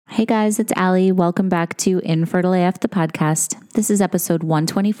Hey guys, it's Allie. Welcome back to Infertile AF, the podcast. This is episode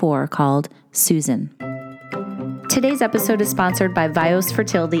 124 called Susan. Today's episode is sponsored by Vios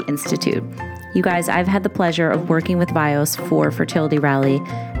Fertility Institute. You guys, I've had the pleasure of working with Vios for Fertility Rally,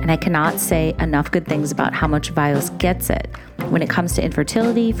 and I cannot say enough good things about how much Vios gets it when it comes to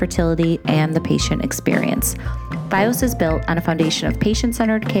infertility, fertility, and the patient experience. Vios is built on a foundation of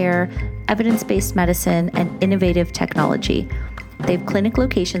patient-centered care, evidence-based medicine, and innovative technology. They have clinic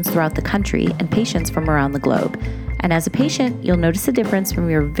locations throughout the country and patients from around the globe. And as a patient, you'll notice a difference from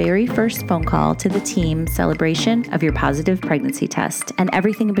your very first phone call to the team celebration of your positive pregnancy test and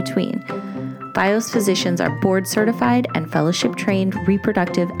everything in between. Vios physicians are board certified and fellowship trained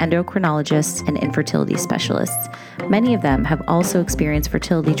reproductive endocrinologists and infertility specialists. Many of them have also experienced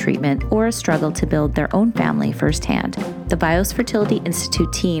fertility treatment or a struggle to build their own family firsthand. The Vios Fertility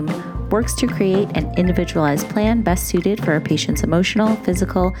Institute team works to create an individualized plan best suited for a patient's emotional,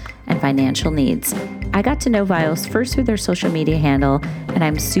 physical, and financial needs. I got to know Vios first through their social media handle, and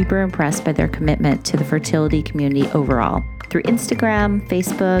I'm super impressed by their commitment to the fertility community overall. Through Instagram,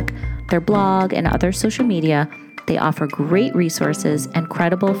 Facebook, their blog, and other social media, they offer great resources and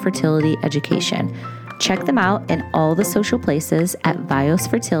credible fertility education. Check them out in all the social places at Vios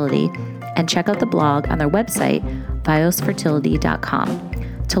Fertility, and check out the blog on their website, viosfertility.com.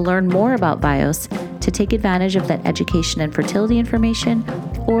 To learn more about Vios, to take advantage of that education and fertility information,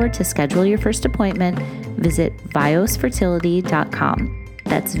 or to schedule your first appointment, visit viosfertility.com.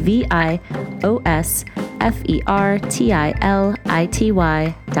 That's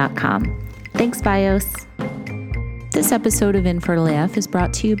viosfertility.com. Thanks, Vios. This episode of Infertile AF is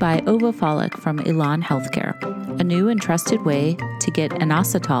brought to you by Ovafolic from Elan Healthcare, a new and trusted way to get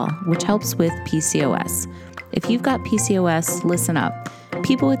inositol, which helps with PCOS. If you've got PCOS, listen up.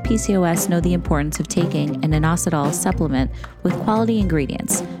 People with PCOS know the importance of taking an inositol supplement with quality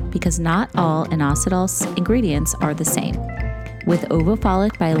ingredients because not all inositol ingredients are the same. With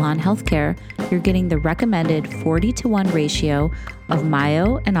Ovafolic by Elan Healthcare, you're getting the recommended 40-1 ratio of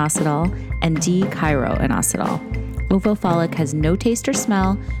myo-inositol and D-chiro-inositol. Ovafolic has no taste or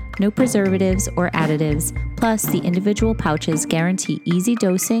smell, no preservatives or additives, plus the individual pouches guarantee easy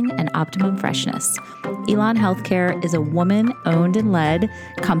dosing and optimum freshness. Elan Healthcare is a woman-owned and led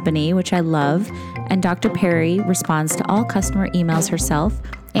company, which I love, and Dr. Perry responds to all customer emails herself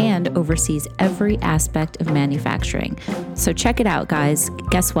and oversees every aspect of manufacturing. So check it out, guys.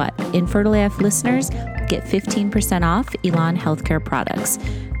 Guess what? Infertile AF listeners get 15% off Elan Healthcare products.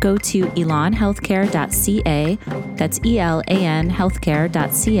 Go to elanhealthcare.ca, that's ELAN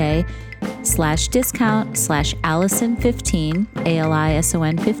healthcare.ca/discount/Allison15,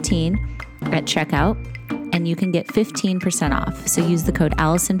 ALISON15 at checkout, and you can get 15% off. So use the code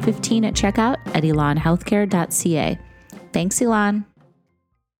Allison15 at checkout at elanhealthcare.ca. Thanks, Elan.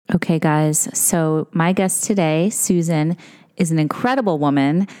 Okay, guys. So my guest today, Susan, is an incredible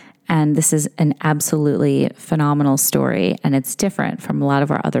woman, and this is an absolutely phenomenal story, and it's different from a lot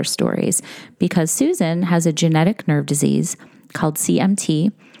of our other stories because Susan has a genetic nerve disease called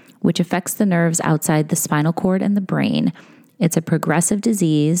CMT, which affects the nerves outside the spinal cord and the brain. It's a progressive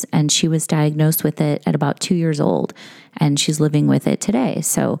disease, and she was diagnosed with it at about 2 years old, and she's living with it today.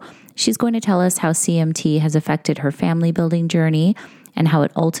 So she's going to tell us how CMT has affected her family building journey and how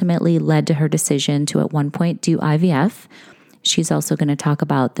it ultimately led to her decision to at one point do IVF. She's also going to talk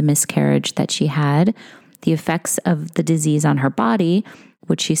about the miscarriage that she had, the effects of the disease on her body,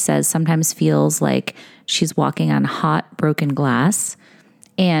 which she says sometimes feels like she's walking on hot, broken glass.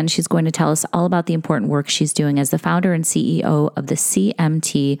 And she's going to tell us all about the important work she's doing as the founder and CEO of the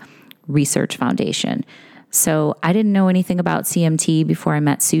CMT Research Foundation. So I didn't know anything about CMT before I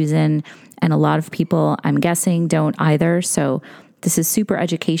met Susan, and a lot of people, I'm guessing, don't either. So this is super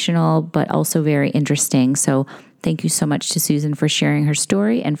educational, but also very interesting. So thank you so much to Susan for sharing her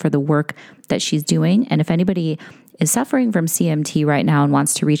story and for the work that she's doing. And if anybody is suffering from CMT right now and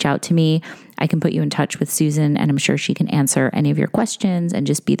wants to reach out to me, I can put you in touch with Susan, and I'm sure she can answer any of your questions and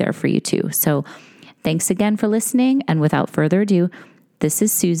just be there for you too. So thanks again for listening. And without further ado, this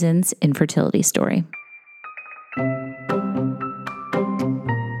is Susan's infertility story.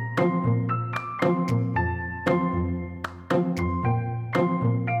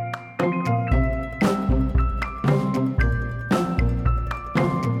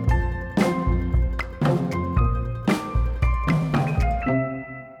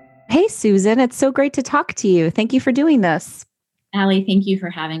 Hey, Susan, it's so great to talk to you. Thank you for doing this. Allie, thank you for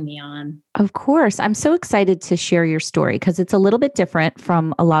having me on. Of course. I'm so excited to share your story because it's a little bit different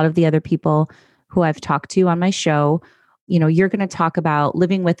from a lot of the other people who I've talked to on my show. You know, you're going to talk about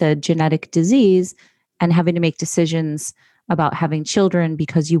living with a genetic disease and having to make decisions about having children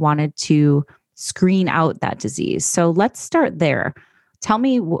because you wanted to screen out that disease. So let's start there. Tell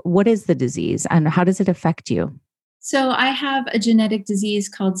me, what is the disease and how does it affect you? So I have a genetic disease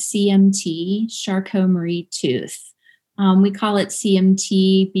called CMT, Charcot-Marie-Tooth. We call it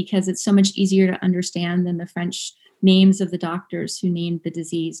CMT because it's so much easier to understand than the French names of the doctors who named the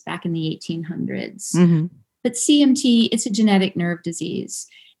disease back in the 1800s. Mm-hmm. But CMT, it's a genetic nerve disease,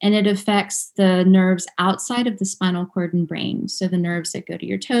 and it affects the nerves outside of the spinal cord and brain. So the nerves that go to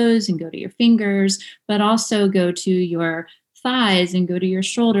your toes and go to your fingers, but also go to your thighs and go to your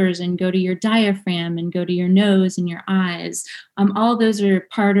shoulders and go to your diaphragm and go to your nose and your eyes. All those are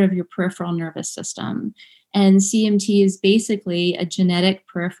part of your peripheral nervous system. And CMT is basically a genetic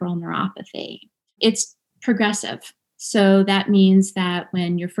peripheral neuropathy. It's progressive. So that means that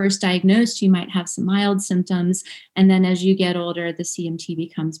when you're first diagnosed, you might have some mild symptoms. And then as you get older, the CMT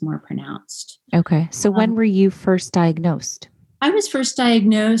becomes more pronounced. Okay. So when were you first diagnosed? I was first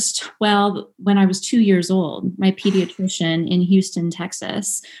diagnosed, when I was 2 years old. My pediatrician in Houston,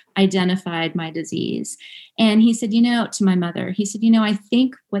 Texas, identified my disease. And he said, to my mother, he said, I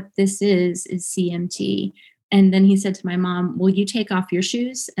think what this is CMT. And then he said to my mom, will you take off your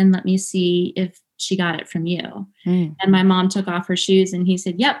shoes and let me see if she got it from you? And my mom took off her shoes and he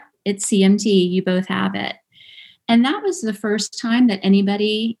said, yep, it's CMT. You both have it. And that was the first time that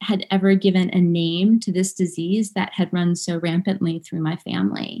anybody had ever given a name to this disease that had run so rampantly through my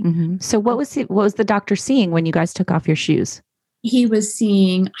family. Mm-hmm. So what was the doctor seeing when you guys took off your shoes? He was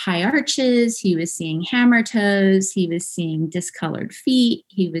seeing high arches. He was seeing hammer toes. He was seeing discolored feet.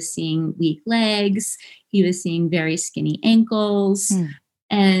 He was seeing weak legs. He was seeing very skinny ankles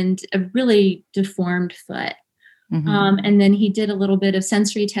and a really deformed foot. Mm-hmm. And then he did a little bit of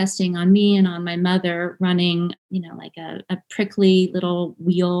sensory testing on me and on my mother, running, like a prickly little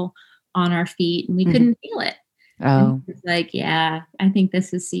wheel on our feet, and we couldn't feel it. Oh, and he was like, yeah, I think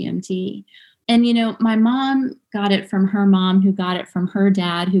this is CMT. And, my mom got it from her mom, who got it from her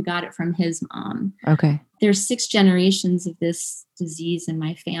dad, who got it from his mom. Okay. There's 6 generations of this disease in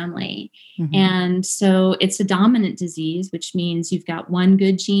my family. Mm-hmm. And so it's a dominant disease, which means you've got one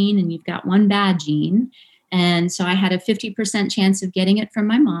good gene and you've got one bad gene. And so I had a 50% chance of getting it from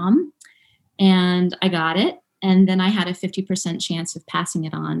my mom, and I got it. And then I had a 50% chance of passing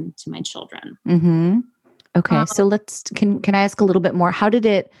it on to my children. Mm-hmm. Okay. So can I ask a little bit more? How did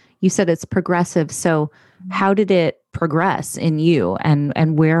you said it's progressive. So how did it progress in you,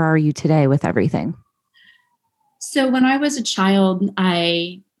 and where are you today with everything? So when I was a child,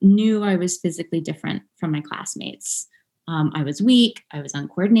 I knew I was physically different from my classmates. I was weak, I was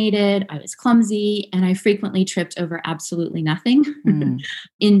uncoordinated, I was clumsy, and I frequently tripped over absolutely nothing.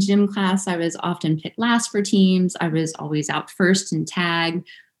 In gym class, I was often picked last for teams. I was always out first in tag,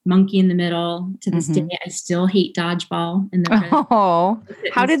 monkey in the middle. To this day, I still hate dodgeball. Oh,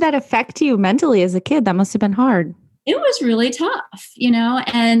 how did that affect you mentally as a kid? That must have been hard. It was really tough,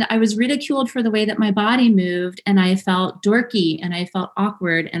 and I was ridiculed for the way that my body moved, and I felt dorky and I felt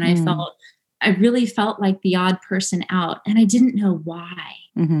awkward and I really felt like the odd person out, and I didn't know why.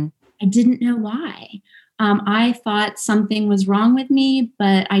 Mm-hmm. I didn't know why. I thought something was wrong with me,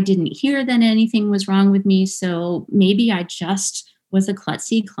 but I didn't hear that anything was wrong with me. So maybe I just was a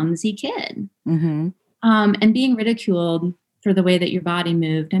klutzy, clumsy kid. Mm-hmm. And being ridiculed for the way that your body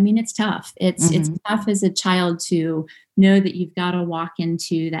moved. I mean, it's tough. It's tough as a child to know that you've got to walk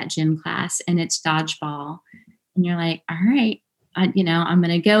into that gym class and it's dodgeball. And you're like, all right, I'm going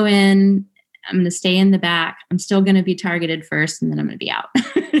to go in. I'm going to stay in the back. I'm still going to be targeted first, and then I'm going to be out.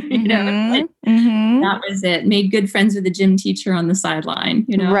 That was it. Made good friends with the gym teacher on the sideline.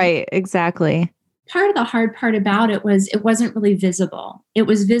 Right, exactly. Part of the hard part about it was it wasn't really visible. It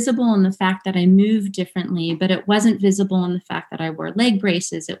was visible in the fact that I moved differently, but it wasn't visible in the fact that I wore leg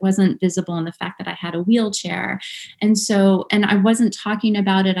braces. It wasn't visible in the fact that I had a wheelchair. And I wasn't talking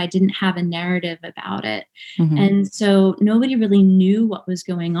about it. I didn't have a narrative about it. Mm-hmm. And so nobody really knew what was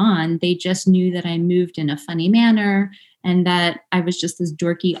going on. They just knew that I moved in a funny manner and that I was just this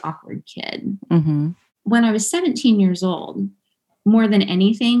dorky, awkward kid. Mm-hmm. When I was 17 years old, more than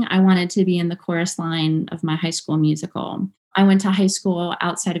anything, I wanted to be in the chorus line of my high school musical. I went to high school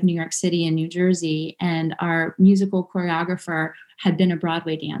outside of New York City in New Jersey, and our musical choreographer had been a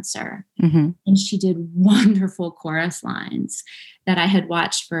Broadway dancer. Mm-hmm. And she did wonderful chorus lines that I had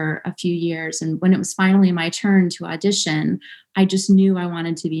watched for a few years. And when it was finally my turn to audition, I just knew I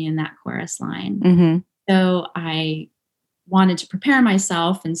wanted to be in that chorus line. Mm-hmm. So I wanted to prepare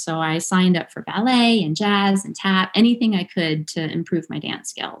myself. And so I signed up for ballet and jazz and tap, anything I could to improve my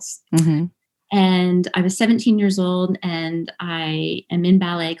dance skills. Mm-hmm. And I was 17 years old and I am in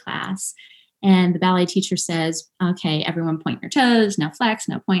ballet class. And the ballet teacher says, okay, everyone point your toes, now flex,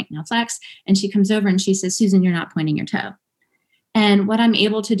 now point, now flex. And she comes over and she says, Susan, you're not pointing your toe. And what I'm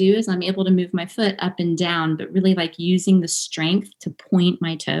able to do is I'm able to move my foot up and down, but really like using the strength to point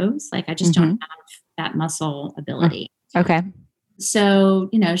my toes. Like I just don't have that muscle ability. Okay. So,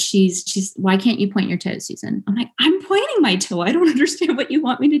 she's, why can't you point your toes, Susan? I'm like, I'm pointing my toe. I don't understand what you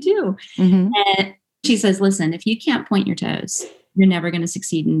want me to do. And she says, listen, if you can't point your toes, you're never going to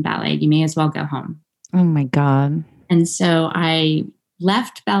succeed in ballet. You may as well go home. Oh my God. And so I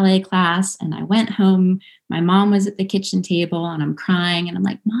left ballet class and I went home. My mom was at the kitchen table and I'm crying and I'm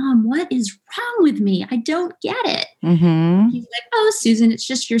like, Mom, what is wrong with me? I don't get it. She's like, oh, Susan, it's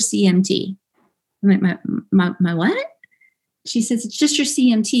just your CMT. I'm like, my what? She says, it's just your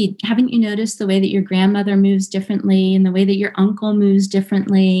CMT. Haven't you noticed the way that your grandmother moves differently and the way that your uncle moves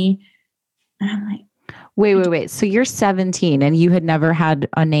differently? And I'm like, wait. So you're 17 and you had never had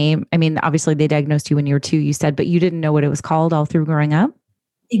a name. I mean, obviously they diagnosed you when you were 2, you said, but you didn't know what it was called all through growing up?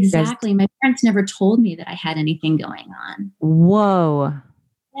 Exactly. My parents never told me that I had anything going on. Whoa.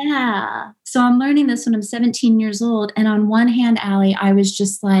 Yeah. So I'm learning this when I'm 17 years old. And on one hand, Allie, I was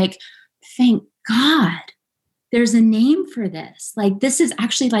just like, thank God there's a name for this. Like, this is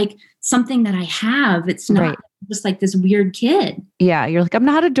actually like something that I have. It's not just like this weird kid. Yeah. You're like, I'm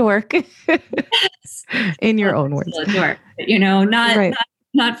not a dork in your own words. A dork, but,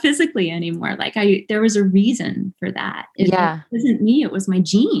 not physically anymore. Like there was a reason for that. It wasn't me. It was my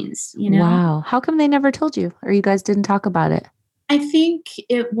genes, Wow. How come they never told you or you guys didn't talk about it? I think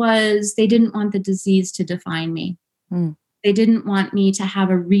it was, they didn't want the disease to define me. They didn't want me to have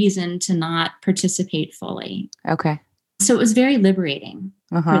a reason to not participate fully. Okay. So it was very liberating.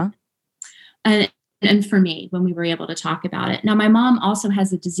 And for me, when we were able to talk about it. Now, my mom also has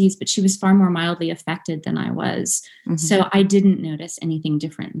the disease, but she was far more mildly affected than I was. So I didn't notice anything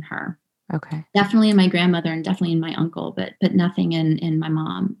different in her. Okay. Definitely in my grandmother and definitely in my uncle, but nothing in my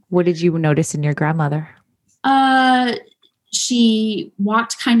mom. What did you notice in your grandmother? She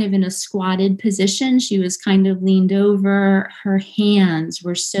walked kind of in a squatted position. She was kind of leaned over. Her hands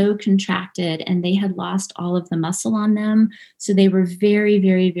were so contracted and they had lost all of the muscle on them. So they were very,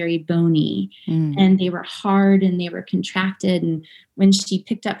 very, very bony and they were hard and they were contracted. And when she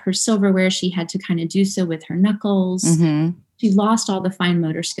picked up her silverware, she had to kind of do so with her knuckles. She lost all the fine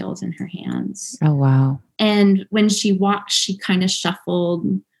motor skills in her hands. Oh, wow. And when she walked, she kind of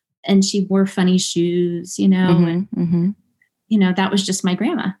shuffled and she wore funny shoes, that was just my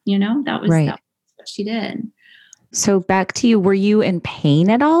grandma, that was what she did. So back to you, were you in pain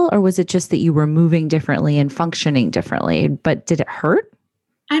at all? Or was it just that you were moving differently and functioning differently, but did it hurt?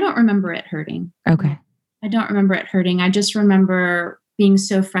 I don't remember it hurting. Okay. I don't remember it hurting. I just remember being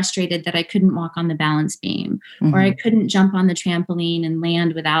so frustrated that I couldn't walk on the balance beam or I couldn't jump on the trampoline and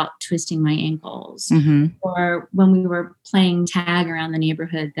land without twisting my ankles. Or when we were playing tag around the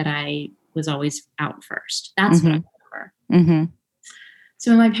neighborhood that I was always out first. That's what I remember.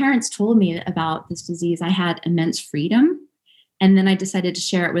 So when my parents told me about this disease, I had immense freedom. And then I decided to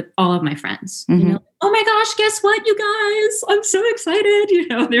share it with all of my friends. Oh my gosh, guess what, you guys? I'm so excited.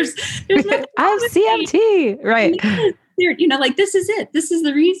 There's nothing I have CMT. Right. Like this is it. This is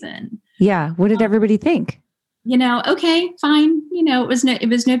the reason. Yeah. What did everybody think? Okay, fine. It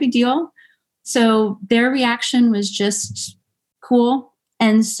was no big deal. So their reaction was just cool.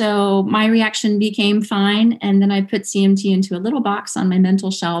 And so my reaction became fine. And then I put CMT into a little box on my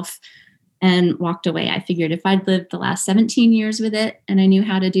mental shelf and walked away. I figured if I'd lived the last 17 years with it and I knew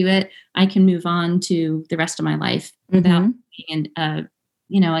how to do it, I can move on to the rest of my life without being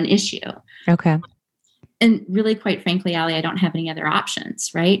an issue. Okay. And really, quite frankly, Allie, I don't have any other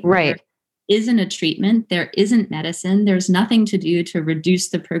options, right? Right. There isn't a treatment. There isn't medicine. There's nothing to do to reduce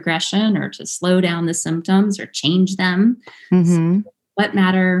the progression or to slow down the symptoms or change them. So what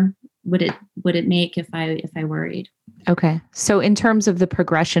matter would it make if I worried? Okay. So in terms of the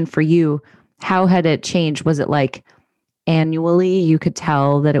progression for you, how had it changed? Was it like annually you could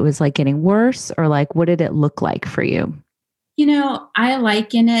tell that it was like getting worse, or like what did it look like for you? I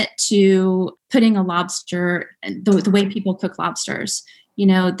liken it to putting a lobster, the way people cook lobsters.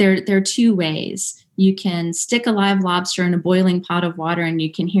 There are two ways. You can stick a live lobster in a boiling pot of water and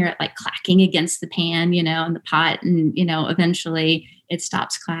you can hear it like clacking against the pan, in the pot, and, eventually it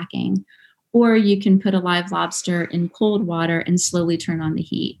stops clacking. Or you can put a live lobster in cold water and slowly turn on the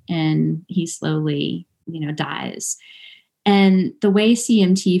heat and he slowly, dies. And the way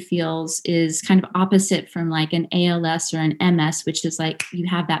CMT feels is kind of opposite from like an ALS or an MS, which is like you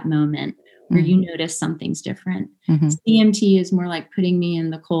have that moment where you notice something's different. CMT is more like putting me in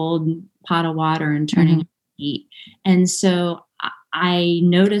the cold pot of water and turning on the heat. And so I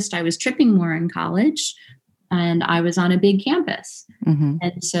noticed I was tripping more in college, and I was on a big campus. Mm-hmm.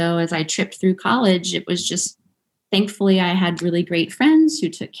 And so as I tripped through college, it was just, thankfully, I had really great friends who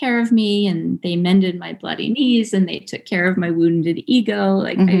took care of me, and they mended my bloody knees and they took care of my wounded ego.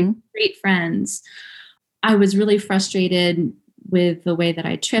 Like, I Mm-hmm. had great friends. I was really frustrated with the way that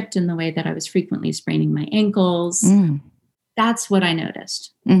I tripped and the way that I was frequently spraining my ankles. Mm. That's what I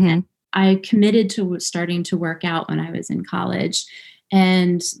noticed. Mm-hmm. I committed to starting to work out when I was in college.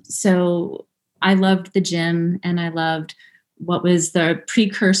 And so I loved the gym, and I loved what was the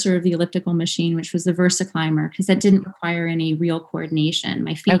precursor of the elliptical machine, which was the VersaClimber, because that didn't require any real coordination.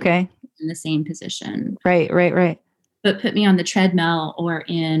 My feet were Okay. in the same position. Right. But put me on the treadmill or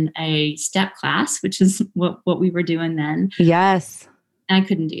in a step class, which is what we were doing then. Yes. I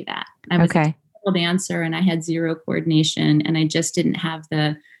couldn't do that. I was a Okay. terrible dancer, and I had zero coordination, and I just didn't have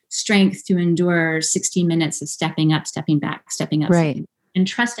the strength to endure 60 minutes of stepping up, stepping back, stepping up, Right. and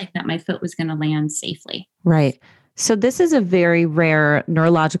trusting that my foot was going to land safely. Right. So this is a very rare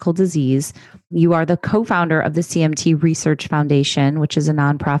neurological disease. You are the co-founder of the CMT Research Foundation, which is a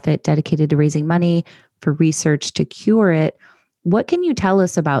nonprofit dedicated to raising money for research to cure it. What can you tell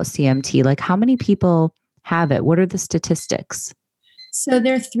us about CMT? Like, how many people have it? What are the statistics? So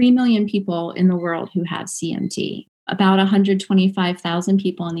there are 3 million people in the world who have CMT, about 125,000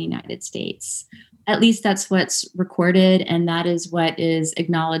 people in the United States. At least that's what's recorded, and that is what is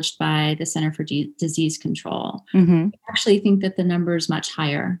acknowledged by the Center for Disease Control. Mm-hmm. I actually think that the number is much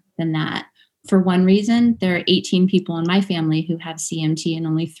higher than that. For one reason, there are 18 people in my family who have CMT, and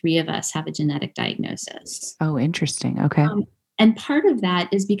only 3 of us have a genetic diagnosis. Oh, interesting. Okay. And part of that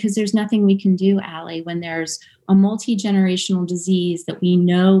is because there's nothing we can do, Allie, when there's a multi-generational disease that we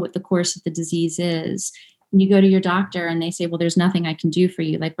know what the course of the disease is. And you go to your doctor and they say, well, there's nothing I can do for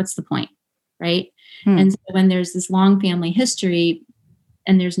you. Like, what's the point? Right. And so when there's this long family history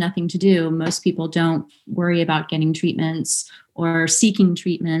and there's nothing to do, most people don't worry about getting treatments or seeking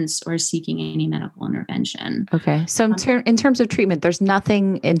treatments or seeking any medical intervention. Okay. So in terms of treatment, there's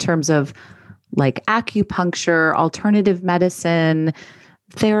nothing in terms of like acupuncture, alternative medicine,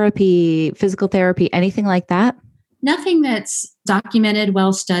 therapy, physical therapy, anything like that? Nothing that's documented,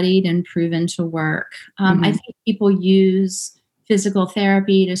 well studied, and proven to work. I think people use physical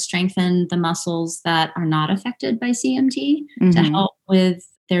therapy to strengthen the muscles that are not affected by CMT to help with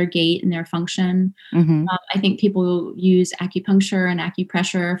their gait and their function. I think people use acupuncture and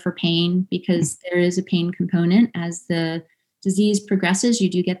acupressure for pain because there is a pain component. As the disease progresses, you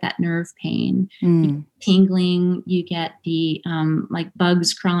do get that nerve pain, you get tingling, you get the like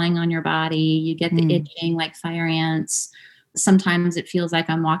bugs crawling on your body, you get the itching like fire ants. Sometimes it feels like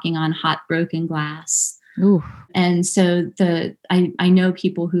I'm walking on hot broken glass. Ooh. And so I know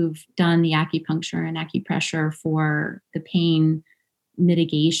people who've done the acupuncture and acupressure for the pain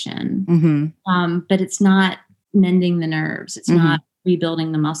mitigation, but it's not mending the nerves. It's not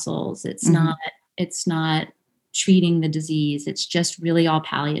rebuilding the muscles. It's not treating the disease. It's just really all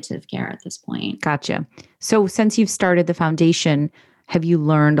palliative care at this point. Gotcha. So since you've started the foundation, have you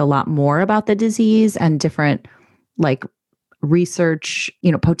learned a lot more about the disease and different like research,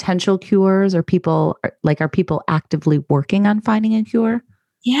 potential cures, or are people actively working on finding a cure?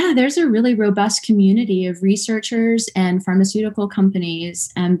 Yeah, there's a really robust community of researchers and pharmaceutical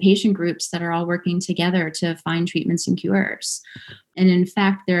companies and patient groups that are all working together to find treatments and cures. And in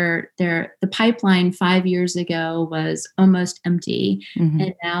fact, the pipeline 5 years ago was almost empty,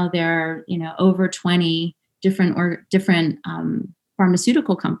 and now there are over 20 different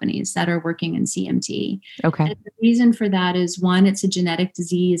pharmaceutical companies that are working in CMT. Okay. And the reason for that is, one, it's a genetic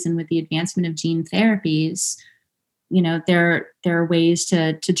disease, and with the advancement of gene therapies, there are ways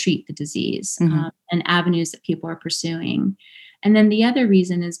to treat the disease and avenues that people are pursuing. And then the other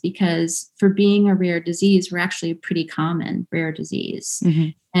reason is because for being a rare disease, we're actually a pretty common rare disease.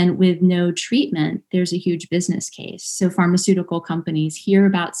 And with no treatment, there's a huge business case. So pharmaceutical companies hear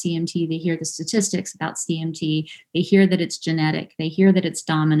about CMT, they hear the statistics about CMT, they hear that it's genetic, they hear that it's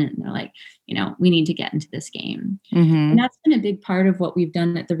dominant, and they're like, we need to get into this game. And that's been a big part of what we've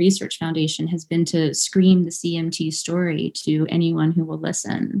done at the Research Foundation, has been to scream the CMT story to anyone who will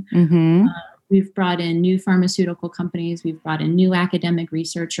listen. We've brought in new pharmaceutical companies, we've brought in new academic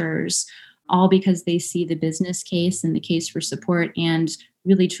researchers, all because they see the business case and the case for support and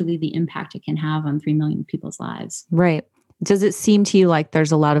really truly the impact it can have on 3 million people's lives. Right. Does it seem to you like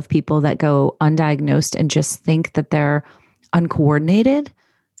there's a lot of people that go undiagnosed and just think that they're uncoordinated,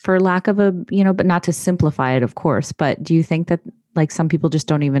 for lack of a, but not to simplify it, of course, but do you think that like some people just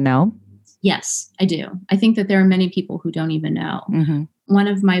don't even know? Yes, I do. I think that there are many people who don't even know. One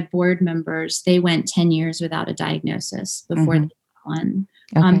of my board members, they went 10 years without a diagnosis before they one.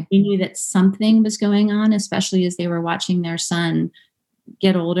 Okay. They knew that something was going on, especially as they were watching their son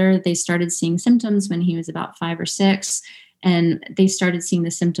get older. They started seeing symptoms when he was about 5 or 6, and they started seeing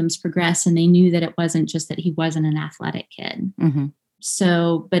the symptoms progress, and they knew that it wasn't just that he wasn't an athletic kid. Mm-hmm.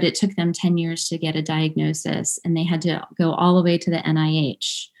 So, but it took them 10 years to get a diagnosis, and they had to go all the way to the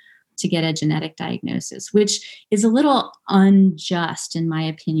NIH to get a genetic diagnosis, which is a little unjust, in my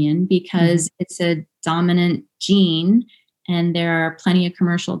opinion, because it's a dominant gene and there are plenty of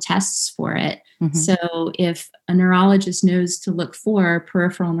commercial tests for it. Mm-hmm. So if a neurologist knows to look for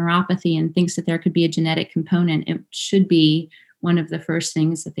peripheral neuropathy and thinks that there could be a genetic component, it should be one of the first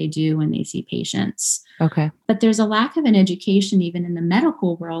things that they do when they see patients. Okay. But there's a lack of an education even in the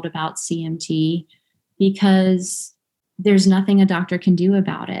medical world about CMT because there's nothing a doctor can do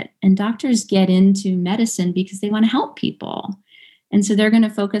about it. And doctors get into medicine because they want to help people. And so they're going to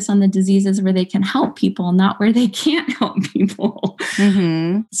focus on the diseases where they can help people, not where they can't help people.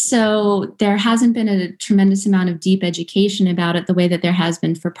 Mm-hmm. So there hasn't been a tremendous amount of deep education about it the way that there has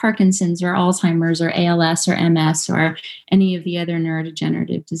been for Parkinson's or Alzheimer's or ALS or MS or any of the other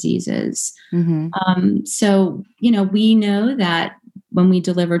neurodegenerative diseases. Mm-hmm. So, we know that when we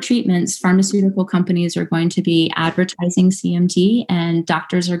deliver treatments, pharmaceutical companies are going to be advertising CMT and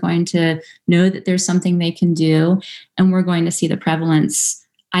doctors are going to know that there's something they can do. And we're going to see the prevalence,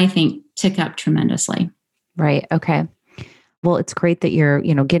 I think, tick up tremendously. Right. Okay. Well, it's great that you're,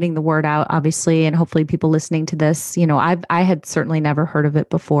 getting the word out, obviously, and hopefully people listening to this, I had certainly never heard of it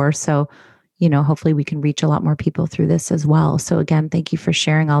before. So, hopefully we can reach a lot more people through this as well. So again, thank you for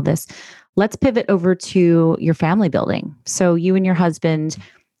sharing all this. Let's pivot over to your family building. So you and your husband,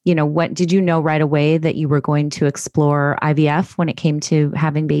 what did you know right away that you were going to explore IVF when it came to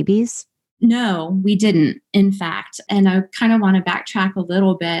having babies? No, we didn't, in fact. And I kind of want to backtrack a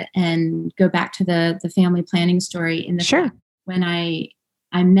little bit and go back to the family planning story. In the Sure. When I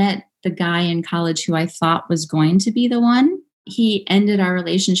met the guy in college who I thought was going to be the one, he ended our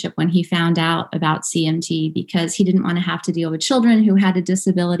relationship when he found out about CMT because he didn't want to have to deal with children who had a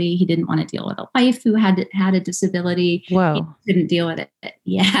disability. He didn't want to deal with a wife who had a disability. Whoa. He couldn't deal with it.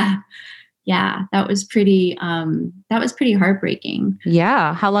 Yeah. Yeah. That was pretty heartbreaking.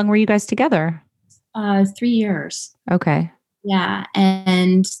 Yeah. How long were you guys together? 3 years. Okay. Yeah.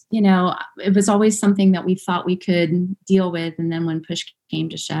 And, it was always something that we thought we could deal with. And then when push came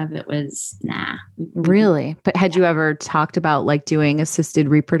to shove, it was, nah. Really? But had you ever talked about like doing assisted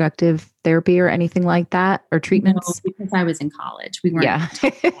reproductive therapy or anything like that or treatments? No, because I was in college. We weren't. Yeah.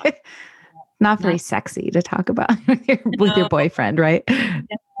 Not very sexy to talk about with your boyfriend, right?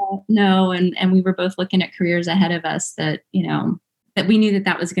 No. And we were both looking at careers ahead of us that, that we knew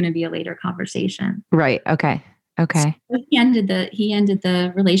that was going to be a later conversation. Right. Okay. Okay. So he ended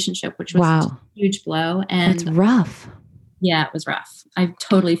the relationship, which was a huge blow. And it's rough. Yeah, it was rough. I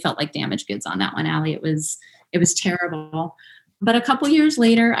totally felt like damaged goods on that one, Allie. It was terrible. But a couple years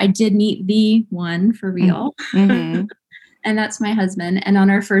later, I did meet the one for real. Mm-hmm. And that's my husband. And on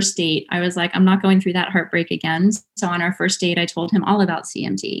our first date, I was like, I'm not going through that heartbreak again. So on our first date, I told him all about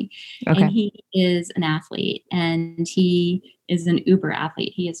CMT. Okay. And he is an athlete and he is an uber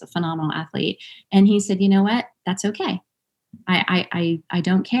athlete. He is a phenomenal athlete. And he said, you know what? That's okay. I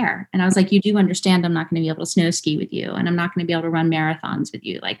don't care. And I was like, you do understand I'm not going to be able to snow ski with you. And I'm not going to be able to run marathons with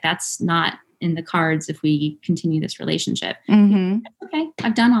you. Like that's not in the cards if we continue this relationship. Mm-hmm. Okay.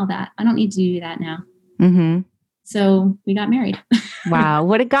 I've done all that. I don't need to do that now. Mm-hmm. So we got married. Wow.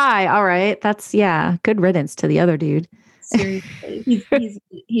 What a guy. All right. That's good riddance to the other dude. Seriously.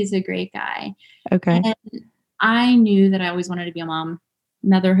 He's a great guy. Okay. And I knew that I always wanted to be a mom.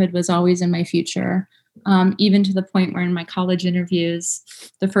 Motherhood was always in my future. Even to the point where in my college interviews,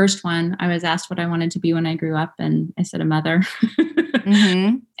 the first one, I was asked what I wanted to be when I grew up. And I said a mother.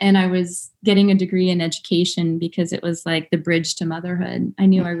 Mm-hmm. And I was getting a degree in education because it was like the bridge to motherhood. I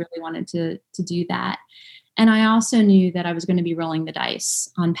knew I really wanted to do that. And I also knew that I was going to be rolling the dice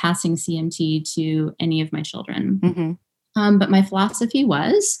on passing CMT to any of my children. Mm-hmm. But my philosophy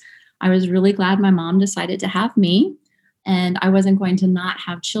was, I was really glad my mom decided to have me. And I wasn't going to not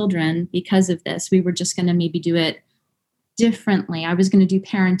have children because of this. We were just going to maybe do it differently. I was going to do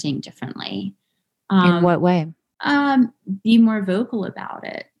parenting differently. In what way? Be more vocal about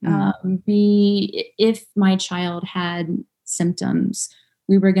it. If my child had symptoms,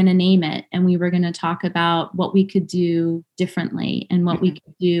 we were going to name it and we were going to talk about what we could do differently and what we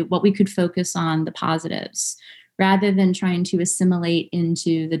could do, what we could focus on the positives rather than trying to assimilate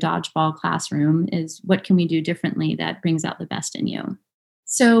into the dodgeball classroom is what can we do differently that brings out the best in you.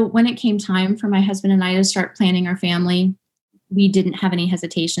 So when it came time for my husband and I to start planning our family, we didn't have any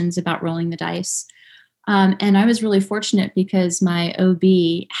hesitations about rolling the dice. And I was really fortunate because my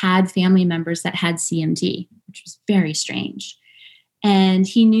OB had family members that had CMT, which was very strange. And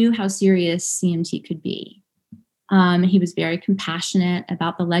he knew how serious CMT could be. He was very compassionate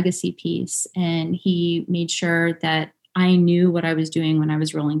about the legacy piece, and he made sure that I knew what I was doing when I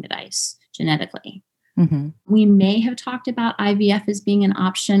was rolling the dice genetically. Mm-hmm. We may have talked about IVF as being an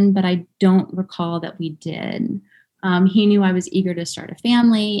option, but I don't recall that we did. He knew I was eager to start a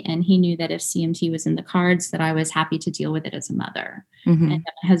family, and he knew that if CMT was in the cards, that I was happy to deal with it as a mother, Mm-hmm. and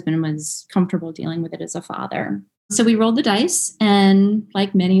that my husband was comfortable dealing with it as a father. So we rolled the dice, and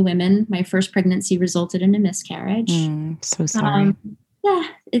like many women, my first pregnancy resulted in a miscarriage. So sorry. Yeah,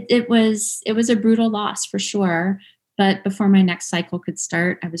 it was a brutal loss for sure. But before my next cycle could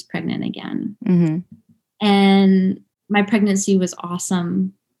start, I was pregnant again. Mm-hmm. And my pregnancy was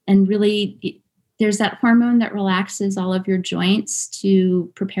awesome. And really, there's that hormone that relaxes all of your joints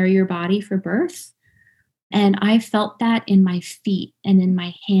to prepare your body for birth. And I felt that in my feet and in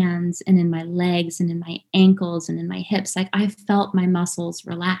my hands and in my legs and in my ankles and in my hips. Like I felt my muscles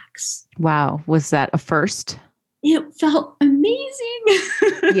relax. Wow. Was that a first? It felt amazing.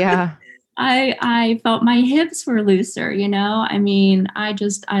 Yeah. I felt my hips were looser, I mean, I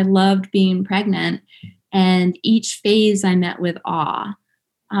loved being pregnant, and each phase I met with awe.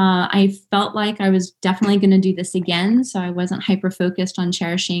 I felt like I was definitely going to do this again. So I wasn't hyper focused on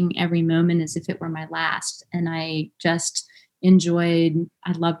cherishing every moment as if it were my last. And I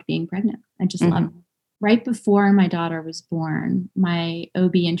loved being pregnant. I just loved it. Right before my daughter was born, my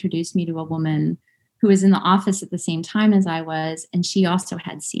OB introduced me to a woman who was in the office at the same time as I was, and she also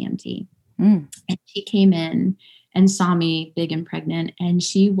had CMT. And she came in and saw me big and pregnant. And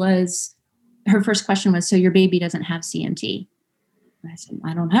her first question was, so your baby doesn't have CMT? And I said,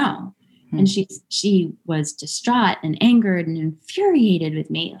 I don't know. And she was distraught and angered and infuriated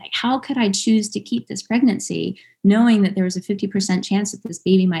with me. Like, how could I choose to keep this pregnancy knowing that there was a 50% chance that this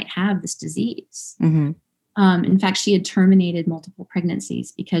baby might have this disease? Mm-hmm. In fact, she had terminated multiple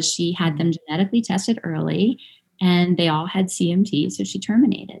pregnancies because she had them genetically tested early and they all had CMT. So she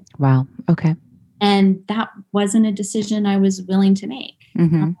terminated. Wow. Okay. And that wasn't a decision I was willing to make.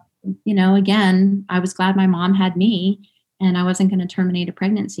 Mm-hmm. Again, I was glad my mom had me, and I wasn't going to terminate a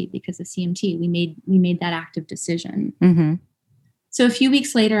pregnancy because of CMT. We made that active decision. Mm-hmm. So a few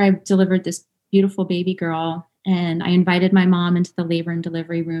weeks later, I delivered this beautiful baby girl, and I invited my mom into the labor and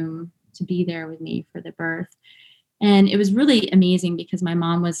delivery room to be there with me for the birth. And it was really amazing because my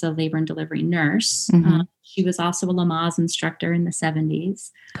mom was a labor and delivery nurse. Mm-hmm. She was also a Lamaze instructor in the 70s.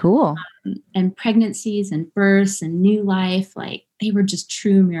 Cool. And pregnancies and births and new life, like they were just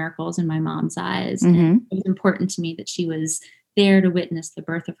true miracles in my mom's eyes. Mm-hmm. And it was important to me that she was there to witness the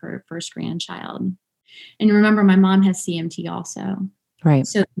birth of her first grandchild. And remember, my mom has CMT also. Right.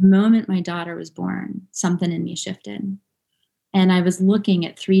 So the moment my daughter was born, something in me shifted. And I was looking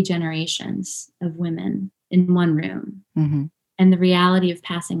at 3 generations of women in one room. Mm-hmm. And the reality of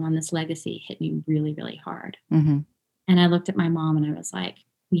passing on this legacy hit me really, really hard. Mm-hmm. And I looked at my mom and I was like,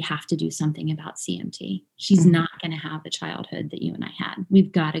 we have to do something about CMT. She's not going to have the childhood that you and I had.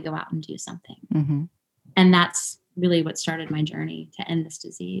 We've got to go out and do something. Mm-hmm. And that's really what started my journey to end this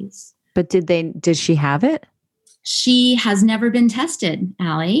disease. But did she have it? She has never been tested,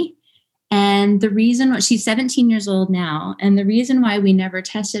 Allie. And the reason she's 17 years old now. And the reason why we never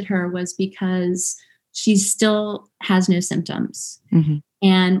tested her was because she still has no symptoms. Mm-hmm.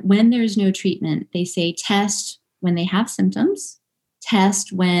 And when there's no treatment, they say test when they have symptoms,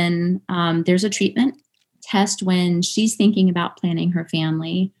 test when there's a treatment, test when she's thinking about planning her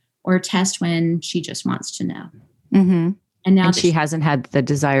family, or test when she just wants to know. Mm-hmm. And now she hasn't had the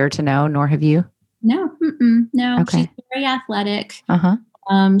desire to know, nor have you? No. Okay. She's very athletic. Uh-huh.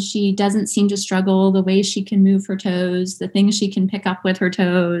 She doesn't seem to struggle the way she can move her toes, the things she can pick up with her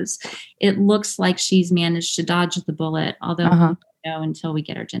toes. It looks like she's managed to dodge the bullet, although we don't know until we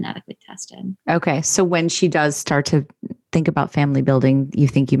get her genetically tested. Okay. So when she does start to think about family building, you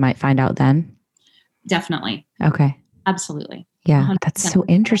think you might find out then? Definitely. Okay. Absolutely. Yeah. 100%. That's so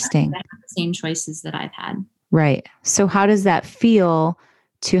interesting. I have the same choices that I've had. Right. So how does that feel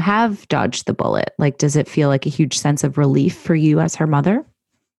to have dodged the bullet? Like, does it feel like a huge sense of relief for you as her mother?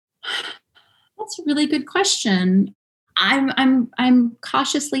 That's a really good question. I'm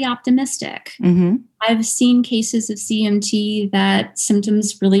cautiously optimistic. Mm-hmm. I've seen cases of CMT that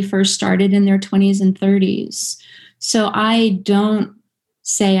symptoms really first started in their 20s and 30s. So I don't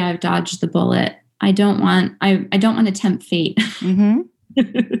say I've dodged the bullet. I don't want to tempt fate. Mm-hmm.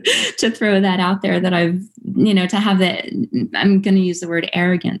 To throw that out there that I've, to have that, I'm going to use the word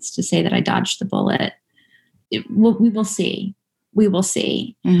arrogance to say that I dodged the bullet. We will see. We will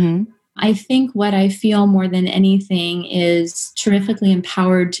see. Mm-hmm. I think what I feel more than anything is terrifically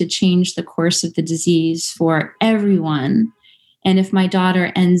empowered to change the course of the disease for everyone. And if my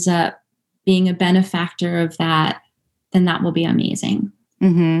daughter ends up being a benefactor of that, then that will be amazing.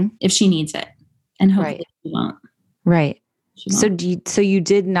 If she needs it. And hopefully she won't. Right. She won't. So you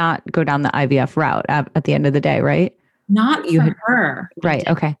did not go down the IVF route at the end of the day, right? Not for her. Right.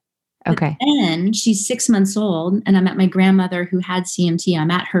 Okay. Okay. But then she's 6 months old and I'm at my grandmother who had CMT.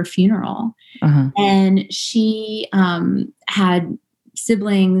 I'm at her funeral. And she had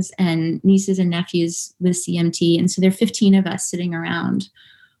siblings and nieces and nephews with CMT. And so there are 15 of us sitting around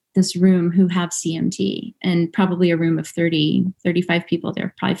this room who have CMT, and probably a room of 30, 35 people. There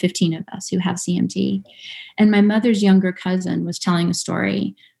are probably 15 of us who have CMT. And my mother's younger cousin was telling a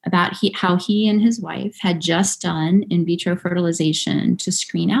story about how he and his wife had just done in vitro fertilization to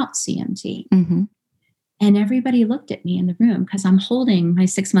screen out CMT. And everybody looked at me in the room because I'm holding my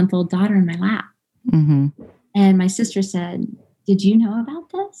 6-month-old daughter in my lap. And my sister said, "Did you know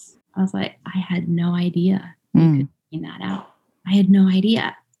about this?" I was like, "I had no idea you could screen that out. I had no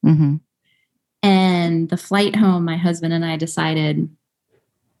idea." And the flight home, my husband and I decided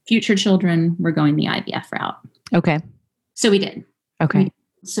future children were going the IVF route. Okay. So we did. Okay.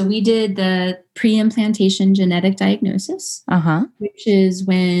 So we did the pre-implantation genetic diagnosis, which is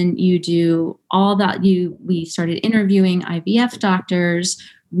when you do all that. We started interviewing IVF doctors.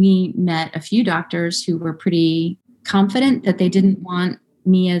 We met a few doctors who were pretty confident that they didn't want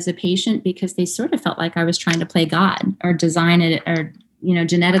me as a patient because they sort of felt like I was trying to play God or design it or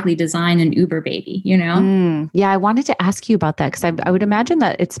genetically design an Uber baby, Yeah, I wanted to ask you about that because I would imagine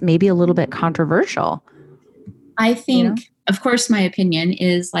that it's maybe a little bit controversial. I think, of course, my opinion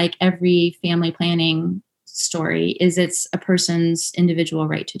is like every family planning story is it's a person's individual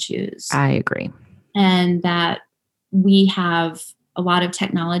right to choose. I agree. And that we have a lot of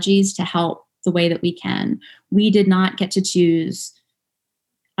technologies to help the way that we can. We did not get to choose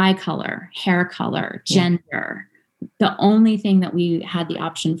eye color, hair color, gender. The only thing that we had the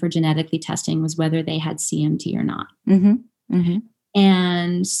option for genetically testing was whether they had CMT or not.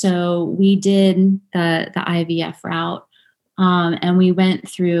 And so we did the IVF route, and we went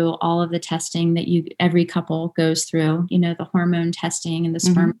through all of the testing that every couple goes through, the hormone testing and the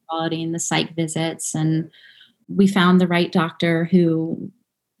sperm quality and the psych visits. And we found the right doctor who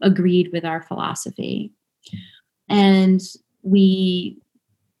agreed with our philosophy. And we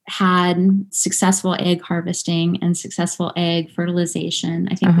had successful egg harvesting and successful egg fertilization.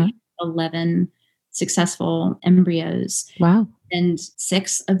 I think we had 11 successful embryos. Wow. And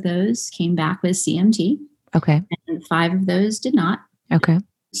 6 of those came back with CMT. Okay. And 5 of those did not. Okay.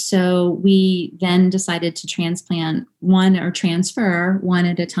 So we then decided to transfer one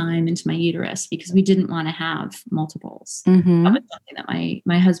at a time into my uterus because we didn't want to have multiples. That was something that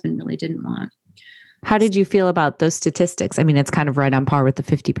my husband really didn't want. How did you feel about those statistics? I mean, it's kind of right on par with the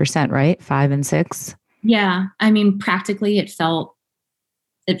 50%, right? 5 and 6. Yeah. I mean, practically it felt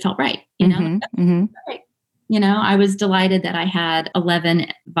right. Right. I was delighted that I had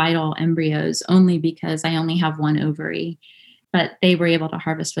 11 vital embryos only because I only have 1 ovary, but they were able to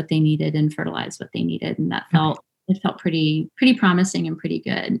harvest what they needed and fertilize what they needed. And that felt pretty promising and pretty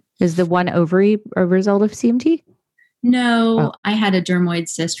good. Is the 1 ovary a result of CMT? No, I had a dermoid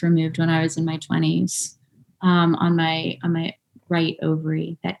cyst removed when I was in my 20s on my right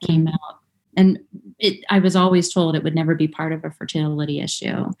ovary that came out. And I was always told it would never be part of a fertility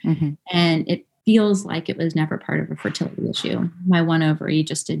issue. And it feels like it was never part of a fertility issue. My 1 ovary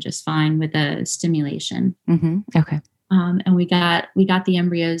just did just fine with the stimulation. Okay. And we got the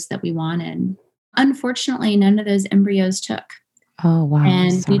embryos that we wanted. Unfortunately, none of those embryos took. Oh, wow.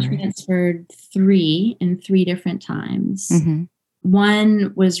 And we transferred 3 in 3 different times.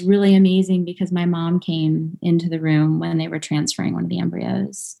 One was really amazing because my mom came into the room when they were transferring one of the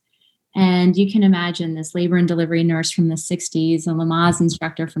embryos. And you can imagine this labor and delivery nurse from the 60s, a Lamaze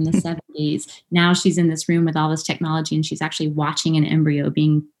instructor from the 70s. Now she's in this room with all this technology and she's actually watching an embryo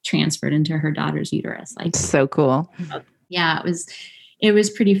being transferred into her daughter's uterus. Like, so cool. Yeah, it was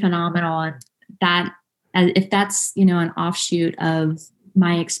pretty phenomenal. That if that's, an offshoot of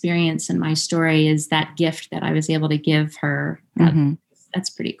my experience and my story is that gift that I was able to give her. That's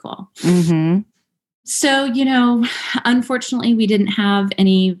pretty cool. So, unfortunately, we didn't have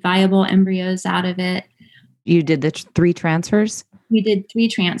any viable embryos out of it. You did the 3 transfers? We did 3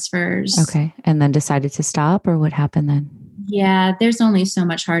 transfers. Okay. And then decided to stop, or what happened then? Yeah, there's only so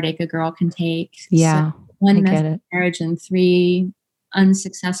much heartache a girl can take. Yeah. So 1 miscarriage and 3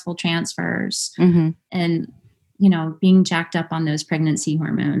 unsuccessful transfers. And, being jacked up on those pregnancy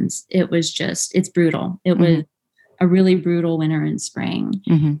hormones, it's brutal. It was a really brutal winter and spring.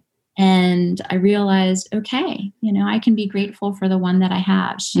 And I realized, okay, I can be grateful for the one that I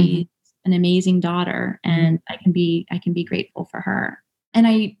have. She's an amazing daughter, and I can be grateful for her.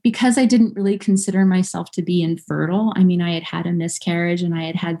 And because I didn't really consider myself to be infertile, I mean, I had had a miscarriage and I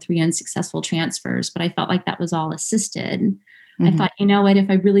had had 3 unsuccessful transfers, but I felt like that was all assisted. I thought, you know what, if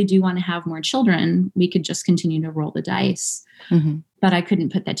I really do want to have more children, we could just continue to roll the dice. But I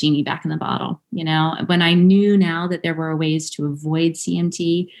couldn't put that genie back in the bottle. When I knew now that there were ways to avoid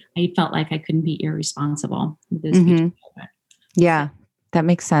CMT, I felt like I couldn't be irresponsible with those future children. Yeah, that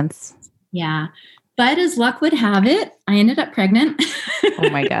makes sense. Yeah. But as luck would have it, I ended up pregnant. Oh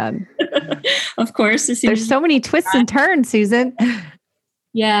my God. Of course. There's so many twists and turns, Susan.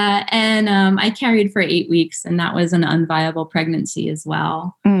 Yeah. And I carried for 8 weeks, and that was an unviable pregnancy as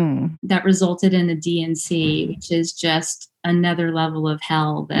well. That resulted in a D&C, which is just another level of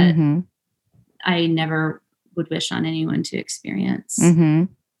hell that I never would wish on anyone to experience.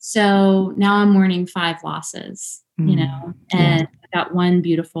 So now I'm mourning 5 losses, and I've got one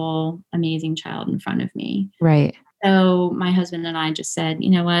beautiful, amazing child in front of me. Right. So my husband and I just said, you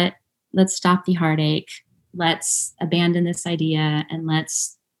know what, let's stop the heartache. Let's abandon this idea and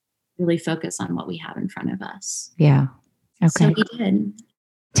let's really focus on what we have in front of us. Yeah. Okay. So we did.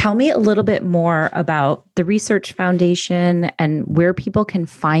 Tell me a little bit more about the Research Foundation and where people can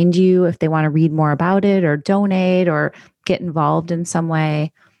find you if they want to read more about it or donate or get involved in some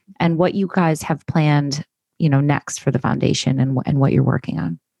way, and what you guys have planned, next for the foundation and what you're working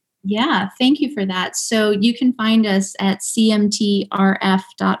on. Yeah, thank you for that. So you can find us at cmtrf.org.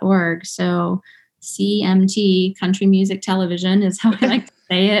 So CMT, Country Music Television is how I like to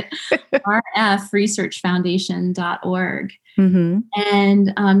say it, rfresearchfoundation.org.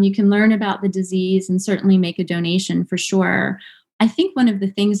 And you can learn about the disease and certainly make a donation for sure. I think one of the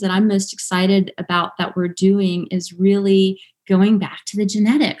things that I'm most excited about that we're doing is really going back to the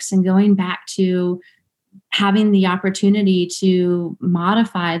genetics and going back to having the opportunity to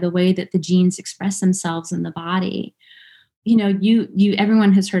modify the way that the genes express themselves in the body.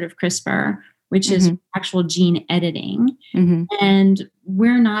 Everyone has heard of CRISPR, which is actual gene editing. And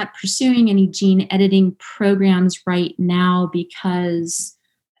we're not pursuing any gene editing programs right now because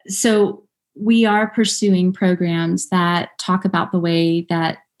we are pursuing programs that talk about the way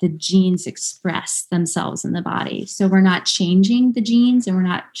that the genes express themselves in the body. So we're not changing the genes and we're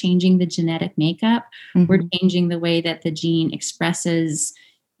not changing the genetic makeup. We're changing the way that the gene expresses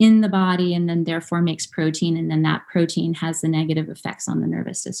in the body and then therefore makes protein. And then that protein has the negative effects on the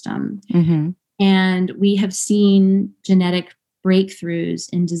nervous system. And we have seen genetic breakthroughs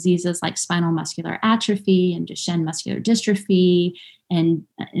in diseases like spinal muscular atrophy and Duchenne muscular dystrophy and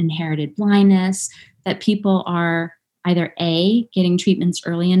inherited blindness, that people are either A, getting treatments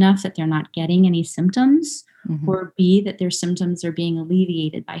early enough that they're not getting any symptoms, or B, that their symptoms are being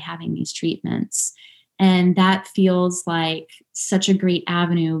alleviated by having these treatments. And that feels like such a great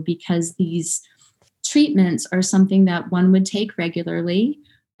avenue because these treatments are something that one would take regularly.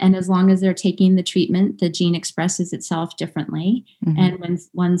 And as long as they're taking the treatment, the gene expresses itself differently. And when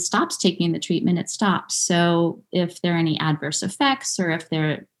one stops taking the treatment, it stops. So if there are any adverse effects or if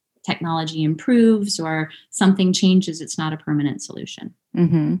their technology improves or something changes, it's not a permanent solution.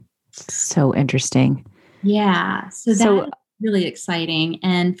 So interesting. Yeah. So that's really exciting.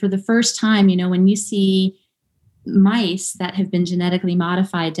 And for the first time, when you see mice that have been genetically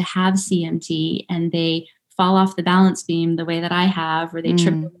modified to have CMT and they fall off the balance beam the way that I have, or they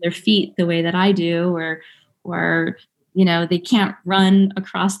trip over their feet the way that I do, or they can't run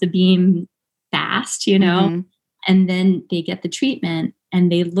across the beam fast, and then they get the treatment and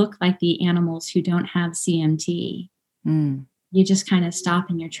they look like the animals who don't have CMT. You just kind of stop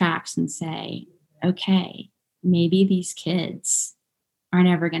in your tracks and say, okay, maybe these kids are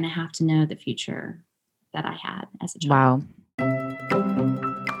never going to have to know the future that I had as a child. Wow.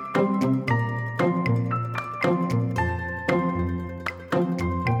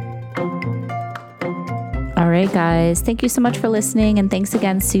 All right, guys. Thank you so much for listening. And thanks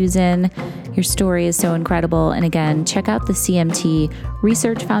again, Susan. Your story is so incredible. And again, check out the CMT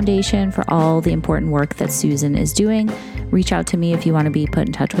Research Foundation for all the important work that Susan is doing. Reach out to me if you want to be put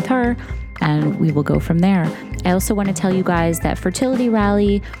in touch with her, and we will go from there. I also want to tell you guys that Fertility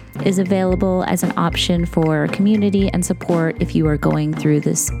Rally is available as an option for community and support if you are going through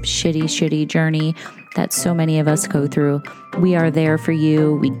this shitty journey that so many of us go through. We are there for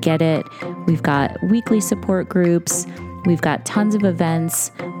you. We get it. We've got weekly support groups. We've got tons of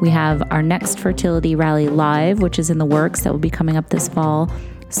events. We have our next Fertility Rally Live, which is in the works, that will be coming up this fall.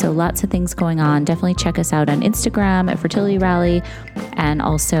 So lots of things going on. Definitely check us out on Instagram at Fertility Rally, and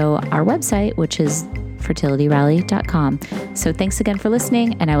also our website, which is fertilityrally.com. So thanks again for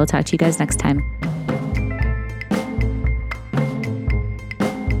listening, and I will talk to you guys next time.